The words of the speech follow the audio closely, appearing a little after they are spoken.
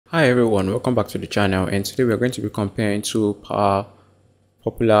Hi everyone, welcome back to the channel, and today we're going to be comparing two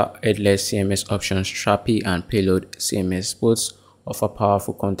popular headless CMS options, Strapi and Payload CMS. Both offer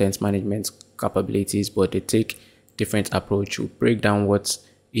powerful content management capabilities, but they take different approach. We'll break down what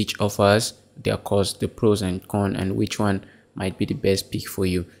each offers, their cost, the pros and cons, and which one might be the best pick for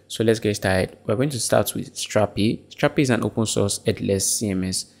you. So let's get started. We're going to start with Strapi. Strapi is an open source headless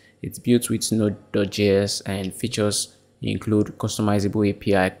CMS. It's built with Node.js and features include customizable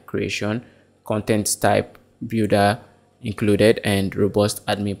API creation, content type builder included, and robust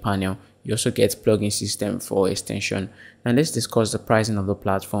admin panel. You also get plugin system for extension. Now let's discuss the pricing of the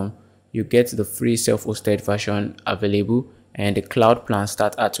platform. You get the free self-hosted version available, and the cloud plan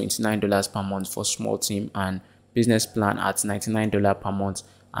start at $29 per month for small team, and business plan at $99 per month,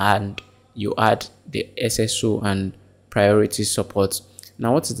 and you add the SSO and priority support.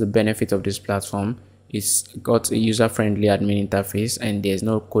 Now, what is the benefit of this platform? It's got a user-friendly admin interface, and there's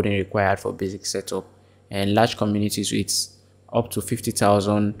no coding required for basic setup, and large communities with up to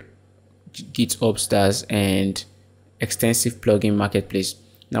 50,000 GitHub stars and extensive plugin marketplace.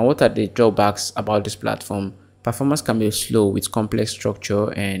 Now, what are the drawbacks about this platform? Performance can be slow with complex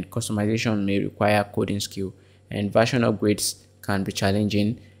structure, and customization may require coding skill, and version upgrades can be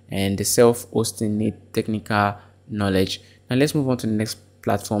challenging, and the self-hosting need technical knowledge. Now let's move on to the next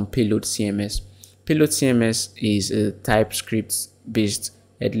platform, Payload CMS. Payload CMS is a TypeScript-based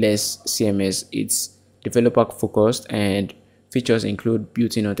headless CMS. It's developer-focused, and features include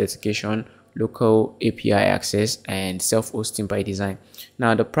built-in authentication, local API access, and self-hosting by design.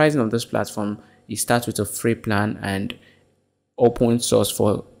 Now, the pricing of this platform, it starts with a free plan and open source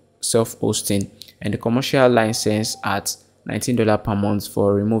for self-hosting, and the commercial license at $19 per month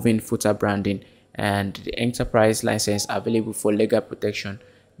for removing footer branding, and the enterprise license available for legal protection.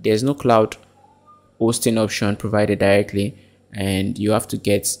 There's no cloud hosting option provided directly, and you have to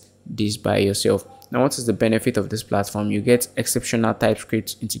get this by yourself. Now, what is the benefit of this platform? You get exceptional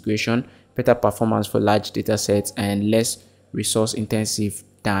TypeScript integration, better performance for large data sets, and less resource intensive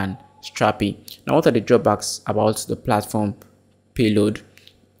than Strapi. Now, what are the drawbacks about the platform Payload?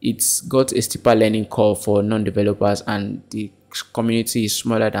 It's got a steeper learning curve for non-developers, and the community is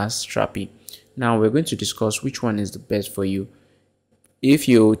smaller than Strapi. Now, we're going to discuss which one is the best for you. If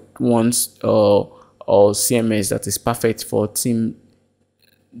you want or CMS that is perfect for team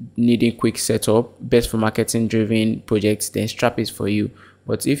needing quick setup, best for marketing driven projects, then Strapi is for you.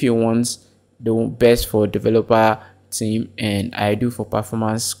 But if you want the best for developer team and ideal for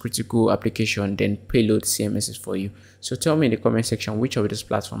performance critical application, then Payload CMS is for you. So tell me in the comment section which of this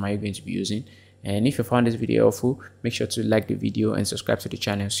platform are you going to be using, and if you found this video helpful, make sure to like the video and subscribe to the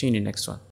channel. See you in the next one.